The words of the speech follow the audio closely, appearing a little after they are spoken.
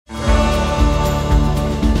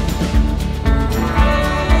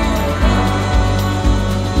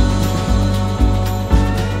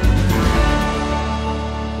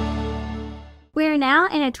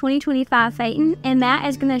now in a 2025 Phaeton, and Matt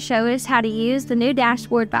is going to show us how to use the new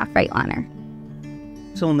dashboard by Freightliner.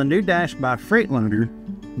 So on the new dash by Freightliner,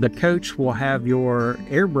 the coach will have your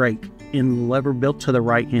air brake in the lever built to the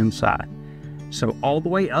right-hand side. So all the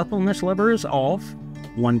way up on this lever is off,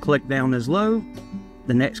 one click down is low,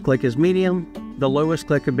 the next click is medium, the lowest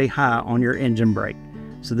click would be high on your engine brake.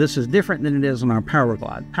 So this is different than it is on our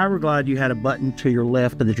PowerGlide. PowerGlide, you had a button to your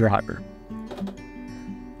left of the driver.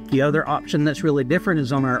 The other option that's really different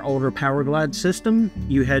is on our older PowerGlide system,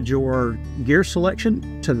 you had your gear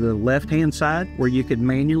selection to the left-hand side where you could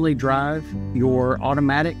manually drive your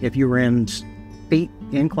automatic if you were in steep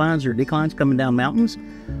inclines or declines coming down mountains.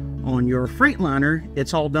 On your Freightliner,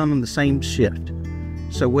 it's all done on the same shift.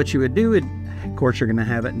 So what you would do, of course, you're going to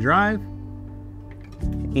have it in drive.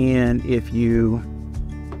 And if you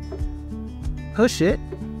push it,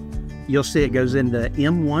 you'll see it goes into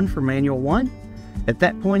M1 for manual 1. At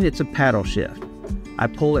that point, it's a paddle shift. I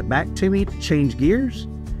pull it back to me to change gears,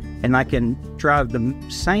 and I can drive the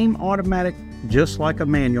same automatic just like a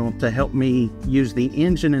manual to help me use the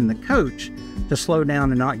engine in the coach to slow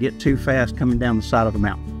down and not get too fast coming down the side of a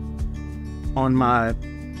mountain. On my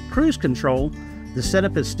cruise control, the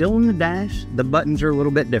setup is still in the dash. The buttons are a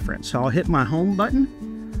little bit different. So I'll hit my home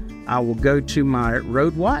button. I will go to my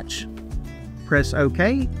road watch, press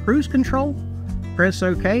OK, cruise control, press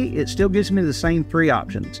OK. It still gives me the same 3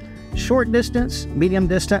 options: short distance, medium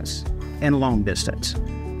distance, and long distance.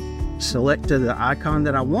 Select the icon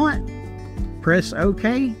that I want, press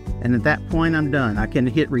OK, and at that point I'm done. I can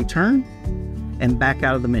hit return and back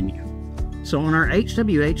out of the menu. So on our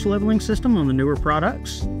HWH leveling system on the newer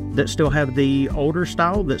products that still have the older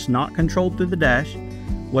style that's not controlled through the dash,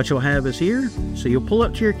 what you'll have is here. So you'll pull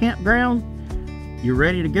up to your campground, you're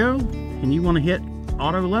ready to go, and you want to hit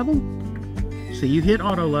auto level. So you hit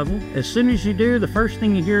auto level. As soon as you do, the first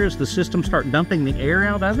thing you hear is the system start dumping the air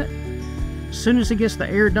out of it. As soon as it gets the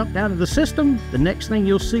air dumped out of the system, the next thing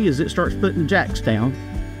you'll see is it starts putting jacks down.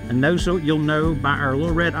 And those you'll know by our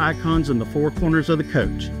little red icons in the 4 corners of the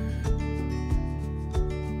coach.